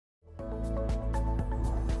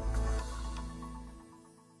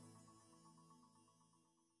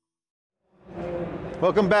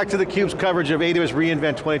Welcome back to theCUBE's coverage of AWS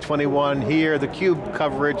reInvent 2021. Here, theCUBE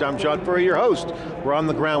coverage, I'm John Furrier, your host. We're on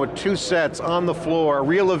the ground with two sets, on the floor, a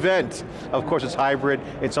real event. Of course it's hybrid,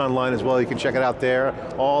 it's online as well, you can check it out there.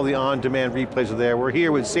 All the on-demand replays are there. We're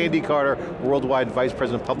here with Sandy Carter, Worldwide Vice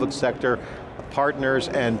President of Public Sector, partners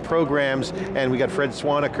and programs, and we got Fred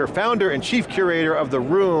Swaniker, founder and chief curator of The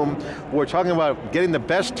Room. We're talking about getting the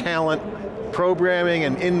best talent, programming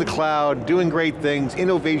and in the cloud, doing great things,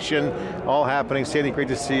 innovation, all happening. Sandy, great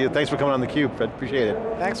to see you. Thanks for coming on theCUBE, I appreciate it.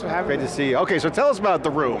 Thanks for having me. Great to see you. Okay, so tell us about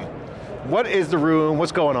The Room. What is The Room,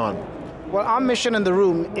 what's going on? Well, our mission in The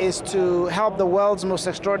Room is to help the world's most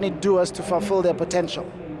extraordinary doers to fulfill their potential.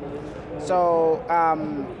 So,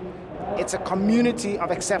 it's a community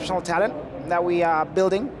of exceptional talent that we are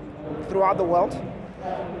building throughout the world,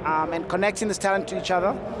 and connecting this talent to each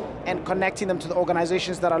other, and connecting them to the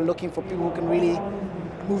organizations that are looking for people who can really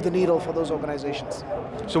move the needle for those organizations.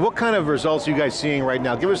 So what kind of results are you guys seeing right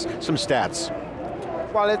now? Give us some stats.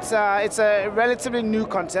 Well, it's a relatively new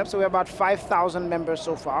concept, so we have about 5,000 members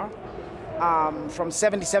so far, from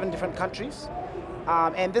 77 different countries.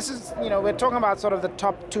 And this is, we're talking about sort of the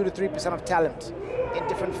top 2 to 3% of talent in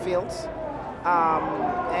different fields.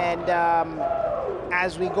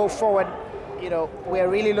 As we go forward, we're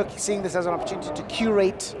really seeing this as an opportunity to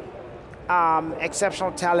curate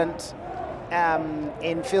exceptional talent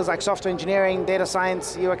in fields like software engineering, data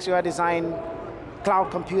science, UX UI design, cloud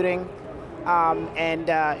computing, and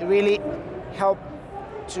really help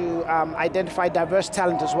to identify diverse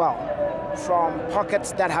talent as well from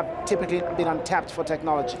pockets that have typically been untapped for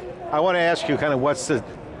technology. I want to ask you kind of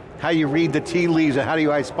how you read the tea leaves and how do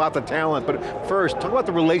you spot the talent, but first, talk about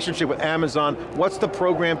the relationship with Amazon. What's the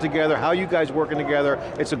program together? How are you guys working together?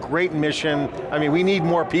 It's a great mission. I mean, we need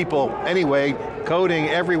more people anyway, coding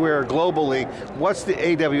everywhere globally. What's the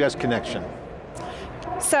AWS connection?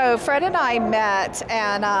 So Fred and I met,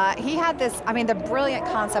 and he had this, the brilliant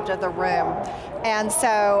concept of The Room. And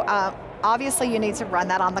so, obviously you need to run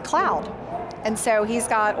that on the cloud. And so he's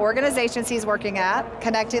got organizations he's working at,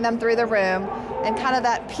 connecting them through The Room, and kind of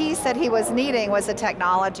that piece that he was needing was the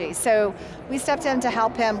technology. So we stepped in to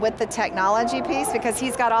help him with the technology piece because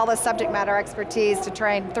he's got all the subject matter expertise to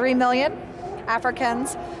train 3 million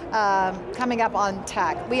Africans coming up on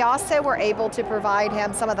tech. We also were able to provide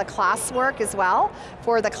him some of the classwork as well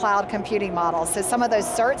for the cloud computing models. So some of those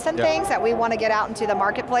certs and things that we want to get out into the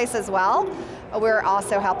marketplace as well, we're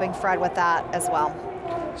also helping Fred with that as well.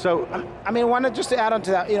 So, just to add on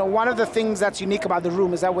to that, one of the things that's unique about The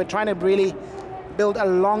Room is that we're trying to really build a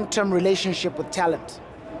long-term relationship with talent.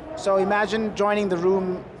 So imagine joining The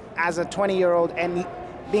Room as a 20-year-old and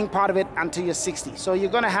being part of it until you're 60. So you're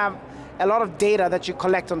going to have a lot of data that you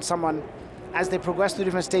collect on someone as they progress through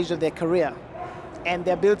different stages of their career. And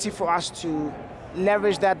the ability for us to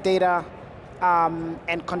leverage that data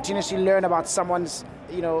and continuously learn about someone's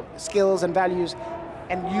skills and values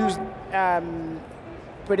and use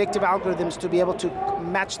predictive algorithms to be able to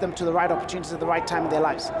match them to the right opportunities at the right time in their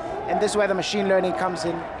lives. And this is where the machine learning comes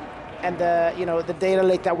in, and the data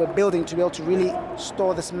lake that we're building to be able to really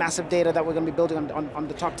store this massive data that we're going to be building on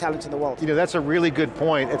the top talent in the world. That's a really good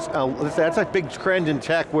point. That's a big trend in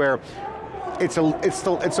tech where it's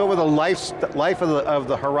over the life of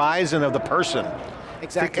the horizon of the person.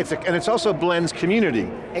 Exactly. And it also blends community.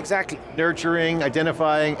 Exactly. Nurturing,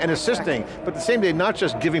 identifying, and assisting. But at the same day, not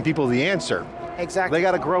just giving people the answer. Exactly. They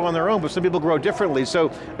got to grow on their own, but some people grow differently. So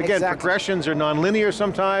again, progressions are non-linear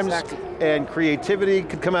sometimes, and creativity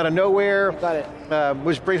could come out of nowhere. Got it.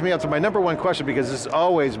 Which brings me up to my number one question, because this is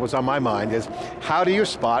always what's on my mind, is how do you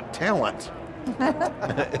spot talent?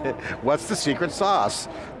 What's the secret sauce?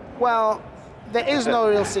 Well, there is no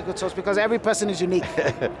real secret sauce because every person is unique.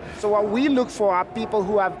 So what we look for are people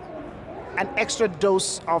who have an extra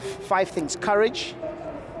dose of 5 things: courage,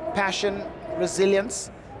 passion, resilience,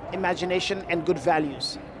 imagination, and good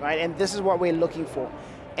values, right? And this is what we're looking for.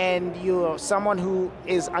 And you're someone who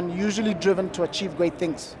is unusually driven to achieve great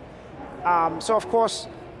things. So of course,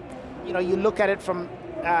 you look at it from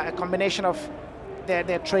a combination of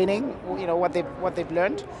their training, what they've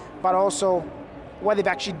learned, but also what they've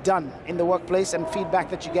actually done in the workplace and feedback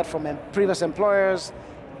that you get from previous employers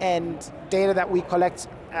and data that we collect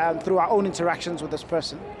through our own interactions with this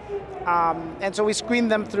person. And so we screen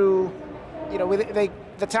them through,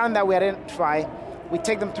 the talent that we identify, we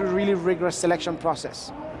take them through a really rigorous selection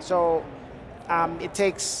process. So it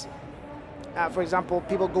takes, for example,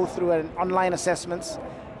 people go through an online assessments,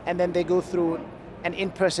 and then they go through an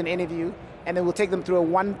in-person interview, and then we'll take them through a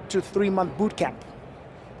 1 to 3 month boot camp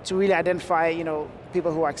to really identify,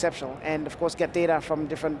 people who are exceptional, and of course get data from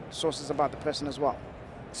different sources about the person as well.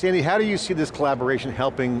 Sandy, how do you see this collaboration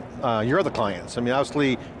helping your other clients? I mean,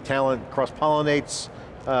 obviously, talent cross-pollinates,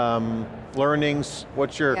 learnings.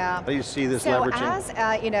 How do you see this leveraging? So as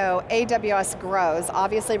AWS grows,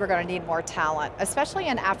 obviously we're going to need more talent, especially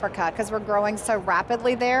in Africa, because we're growing so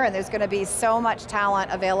rapidly there, and there's going to be so much talent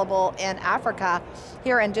available in Africa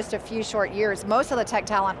here in just a few short years. Most of the tech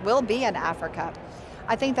talent will be in Africa.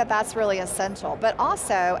 I think that that's really essential. But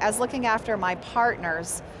also, as looking after my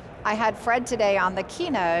partners, I had Fred today on the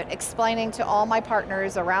keynote explaining to all my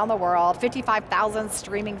partners around the world, 55,000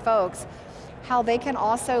 streaming folks, how they can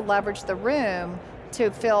also leverage the room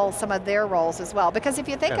to fill some of their roles as well. Because if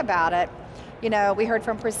you think about it, we heard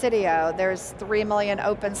from Presidio, there's 3 million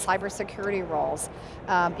open cybersecurity roles.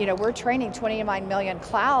 We're training 29 million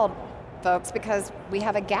cloud folks because we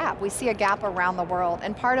have a gap. We see a gap around the world.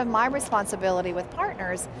 And part of my responsibility with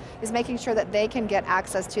partners is making sure that they can get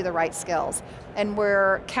access to the right skills. And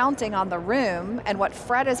we're counting on the room and what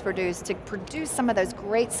Fred has produced to produce some of those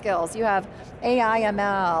great skills. You have AI,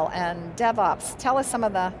 ML, and DevOps. Tell us some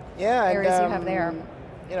of the areas you have there.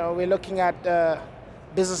 We're looking at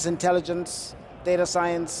business intelligence, data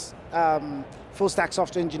science, full stack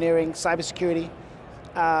software engineering, cybersecurity,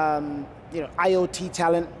 IoT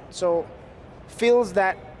talent. So fields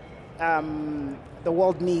that the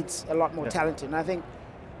world needs a lot more talent in. And I think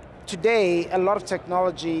today, a lot of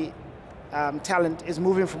technology talent is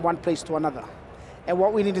moving from one place to another. And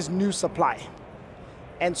what we need is new supply.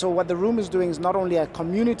 And so what the room is doing is not only a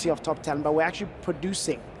community of top talent, but we're actually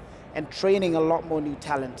producing and training a lot more new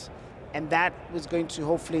talent. And that is going to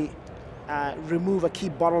hopefully remove a key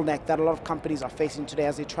bottleneck that a lot of companies are facing today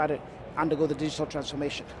as they try to undergo the digital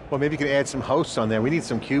transformation. Well, maybe you can add some hosts on there. We need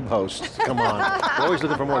some CUBE hosts. Come on. We're always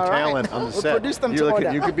looking for more talent on the set. We'll produce them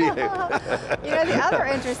tomorrow. You could be. The other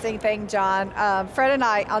interesting thing, John, Fred and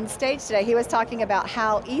I on stage today, he was talking about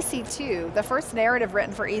how EC2, the first narrative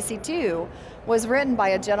written for EC2, was written by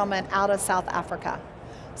a gentleman out of South Africa.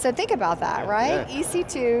 So think about that, right? Yeah.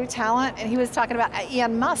 EC2 talent, and he was talking about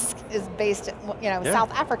Elon Musk is based,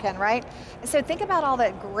 South African, right? So think about all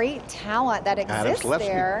that great talent that exists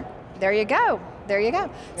there. There you go. There you go.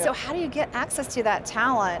 Yeah. So how do you get access to that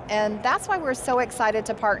talent? And that's why we're so excited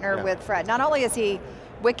to partner with Fred. Not only is he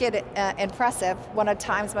wicked impressive, one of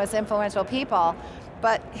time's most influential people,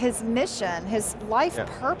 but his mission, his life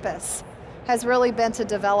purpose has really been to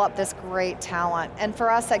develop this great talent. And for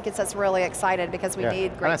us, that gets us really excited because we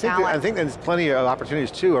need great talent. I think there's plenty of opportunities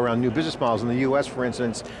too around new business models. In the US, for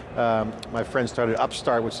instance, my friends started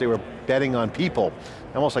Upstart, which they were betting on people.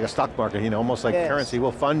 Almost like a stock market, almost like currency.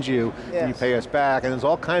 We'll fund you, and you pay us back. And there's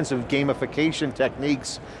all kinds of gamification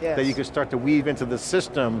techniques that you can start to weave into the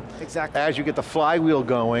system as you get the flywheel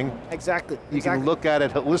going. You can look at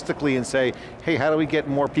it holistically and say, hey, how do we get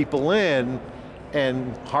more people in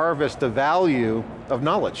and harvest the value of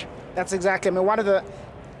knowledge? That's exactly, one of the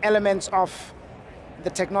elements of the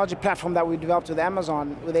technology platform that we developed with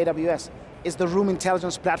Amazon, with AWS, is the Room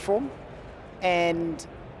Intelligence Platform. And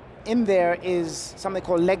in there is something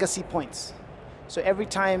called legacy points. So every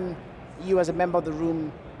time you as a member of the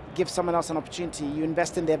room give someone else an opportunity, you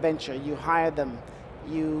invest in their venture, you hire them,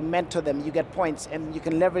 you mentor them, you get points, and you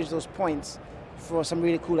can leverage those points for some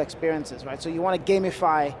really cool experiences, right? So you want to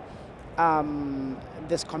gamify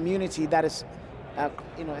this community that is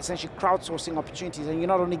essentially crowdsourcing opportunities, and you're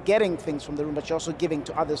not only getting things from the room, but you're also giving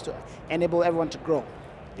to others to enable everyone to grow.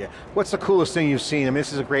 Yeah. What's the coolest thing you've seen? I mean,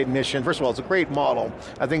 this is a great mission. First of all, it's a great model.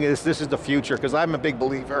 I think this is the future, because I'm a big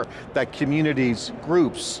believer that communities,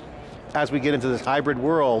 groups, as we get into this hybrid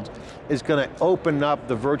world, is going to open up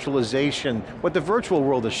the virtualization. What the virtual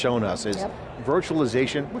world has shown us is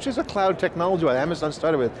virtualization, which is a cloud technology. Amazon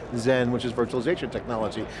started with Zen, which is virtualization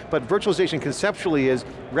technology. But virtualization conceptually is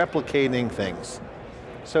replicating things.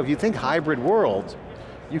 So if you think hybrid world,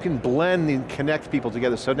 you can blend and connect people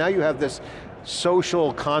together. So now you have this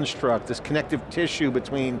social construct, this connective tissue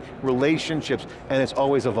between relationships, and it's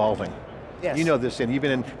always evolving. Yes. You know this, and you've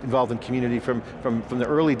been involved in community from the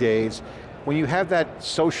early days. When you have that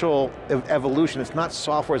social evolution, it's not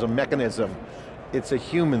software as a mechanism, it's a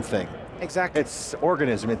human thing. Exactly. It's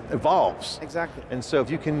organism, it evolves. Exactly. And so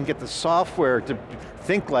if you can get the software to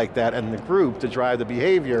think like that and the group to drive the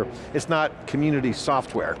behavior, it's not community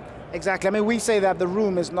software. Exactly, I mean, we say that the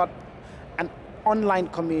room is not an online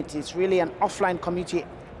community, it's really an offline community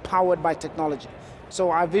powered by technology. So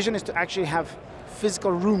our vision is to actually have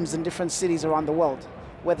physical rooms in different cities around the world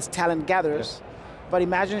where this talent gathers. But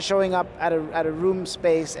imagine showing up at a room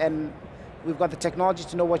space, and we've got the technology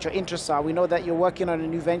to know what your interests are. We know that you're working on a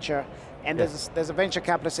new venture, And there's a venture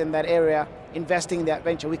capitalist in that area investing in that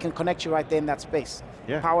venture. We can connect you right there in that space,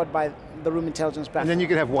 powered by the Room Intelligence platform. And then you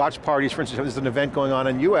can have watch parties, for instance, if there's an event going on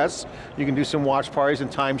in US, you can do some watch parties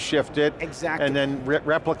and time shift it. Exactly. And then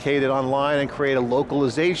replicate it online and create a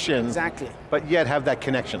localization. Exactly. But yet have that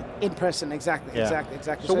connection. In person, exactly.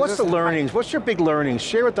 So what's the learnings? What's your big learnings?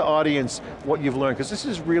 Share with the audience what you've learned, because this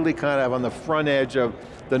is really kind of on the front edge of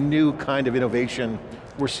the new kind of innovation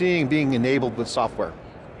we're seeing being enabled with software.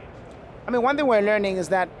 I mean, one thing we're learning is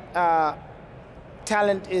that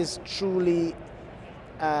talent is truly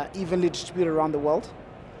evenly distributed around the world,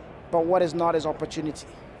 but what is not is opportunity.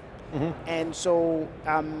 And so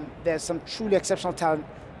there's some truly exceptional talent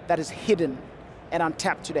that is hidden and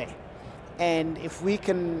untapped today. And if we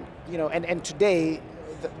can, and today,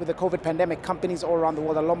 with the COVID pandemic, companies all around the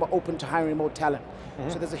world are a lot more open to hiring remote talent.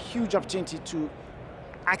 So there's a huge opportunity to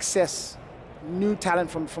access new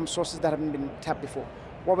talent from sources that haven't been tapped before.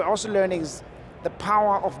 What we're also learning is the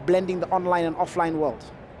power of blending the online and offline world.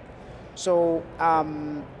 So,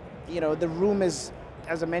 the room is,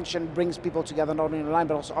 as I mentioned, brings people together not only online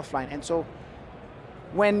but also offline. And so,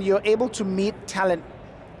 when you're able to meet talent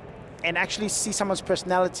and actually see someone's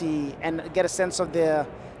personality and get a sense of their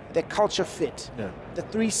culture fit, the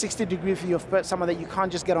 360-degree view of someone that you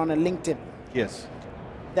can't just get on a LinkedIn. Yes.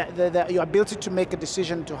 Your ability to make a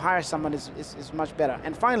decision to hire someone is much better.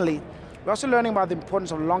 And finally, we're also learning about the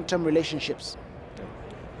importance of long-term relationships.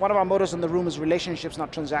 One of our mottos in the room is relationships,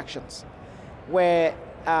 not transactions, where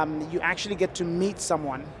you actually get to meet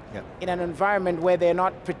someone in an environment where they're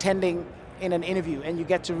not pretending in an interview, and you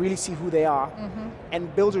get to really see who they are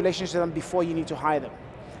and build relationships with them before you need to hire them.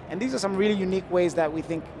 And these are some really unique ways that we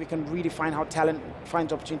think we can redefine how talent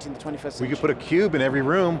finds opportunity in the 21st century. We could put a cube in every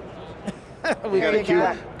room. We got a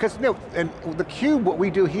cube. Because and the cube, what we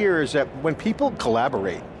do here is that when people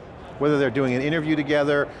collaborate, whether they're doing an interview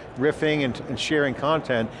together, riffing and sharing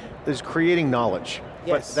content, is creating knowledge.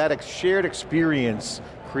 Yes. But that shared experience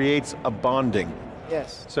creates a bonding.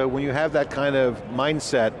 Yes. So when you have that kind of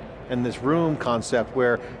mindset and this room concept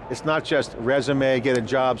where it's not just resume, get a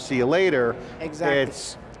job, see you later. Exactly.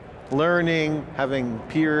 It's learning, having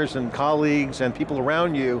peers and colleagues and people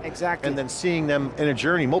around you. Exactly. And then seeing them in a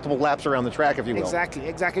journey, multiple laps around the track, if you will. Exactly,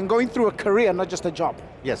 and going through a career, not just a job.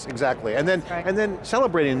 Yes, exactly. And then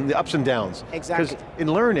celebrating the ups and downs. Exactly. Because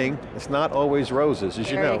in learning, it's not always roses, as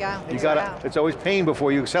you know. You go. It's always pain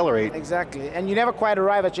before you accelerate. Exactly, and you never quite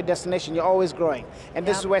arrive at your destination, you're always growing. And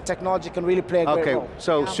this is where technology can really play a great role.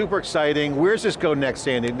 So super exciting. Where's this go next,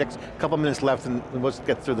 Sandy? Next couple minutes left and let's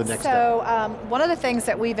get through the next step. One of the things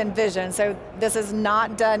that we've envisioned, so this is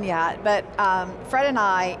not done yet, but Fred and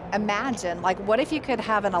I imagine, like, what if you could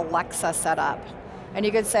have an Alexa set up? And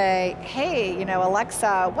you could say, hey,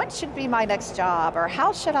 Alexa, what should be my next job? Or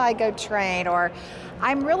how should I go train? Or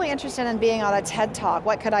I'm really interested in being on a TED Talk,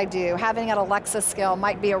 what could I do? Having an Alexa skill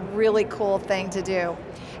might be a really cool thing to do.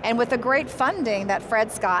 And with the great funding that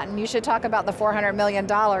Fred's gotten, you should talk about the $400 million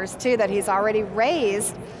too that he's already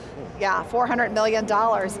raised. Yeah, $400 million.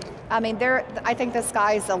 I mean, I think the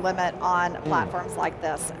sky's the limit on platforms like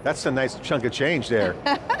this. That's a nice chunk of change there.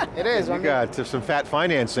 It is. You got some fat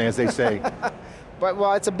financing, as they say. But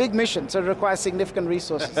well, it's a big mission, so it requires significant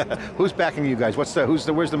resources. Who's backing you guys? Where's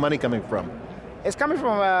the money coming from? It's coming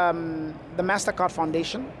from the MasterCard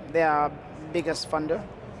Foundation. They are our biggest funder,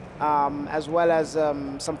 as well as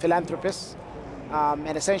some philanthropists.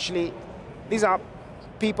 And essentially, these are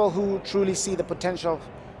people who truly see the potential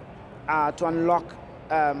to unlock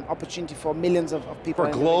opportunity for millions of people.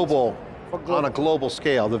 For global, on a global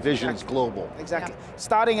scale, the vision's global. Exactly.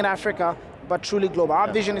 Starting in Africa, but truly global.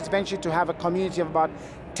 Our vision is eventually to have a community of about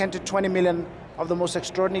 10 to 20 million of the most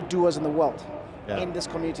extraordinary doers in the world in this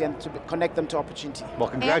community, and to connect them to opportunity. Well,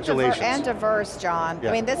 congratulations. And diverse, John.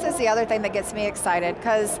 I mean, this is the other thing that gets me excited,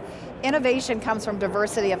 because innovation comes from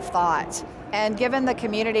diversity of thought. And given the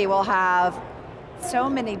community will have so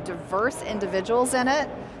many diverse individuals in it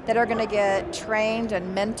that are going to get trained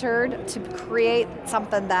and mentored to create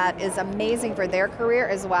something that is amazing for their career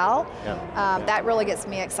as well. That really gets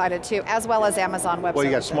me excited too, as well as Amazon Web Services. Well,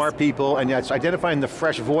 you got smart people, and it's identifying the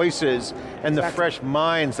fresh voices and the fresh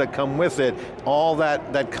minds that come with it. All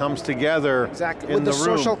that comes together in the room. With the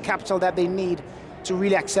social capital that they need to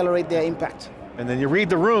really accelerate their impact. And then you read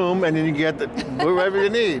the room, and then you get whoever you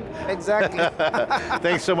need. Exactly.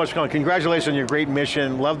 Thanks so much, Colin. Congratulations on your great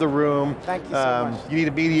mission. Love the room. Thank you so much. You need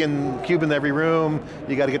a media cube in every room.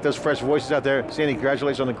 You got to get those fresh voices out there. Sandy,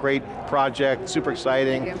 congratulations on a great project. Super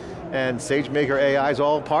exciting. Thank you. And SageMaker AI is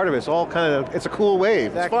all part of it. It's all it's a cool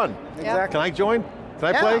wave. Exactly. It's fun. Exactly. Can I join?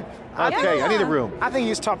 Can I play? Okay, Yeah. I need a room. I think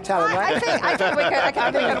he's top talent, right? I think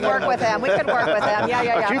we could work with him. We could work with him.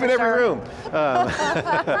 Yeah. I'll keep for it in every sure. room.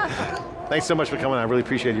 Thanks so much for coming on. I really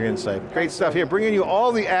appreciate your insight. Great stuff here, bringing you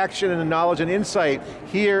all the action and the knowledge and insight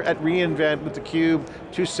here at reInvent with theCUBE.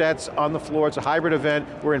 2 sets on the floor. It's a hybrid event.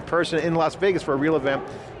 We're in person in Las Vegas for a real event.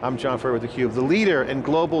 I'm John Furrier with theCUBE, the leader in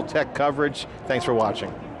global tech coverage. Thanks for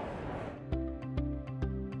watching.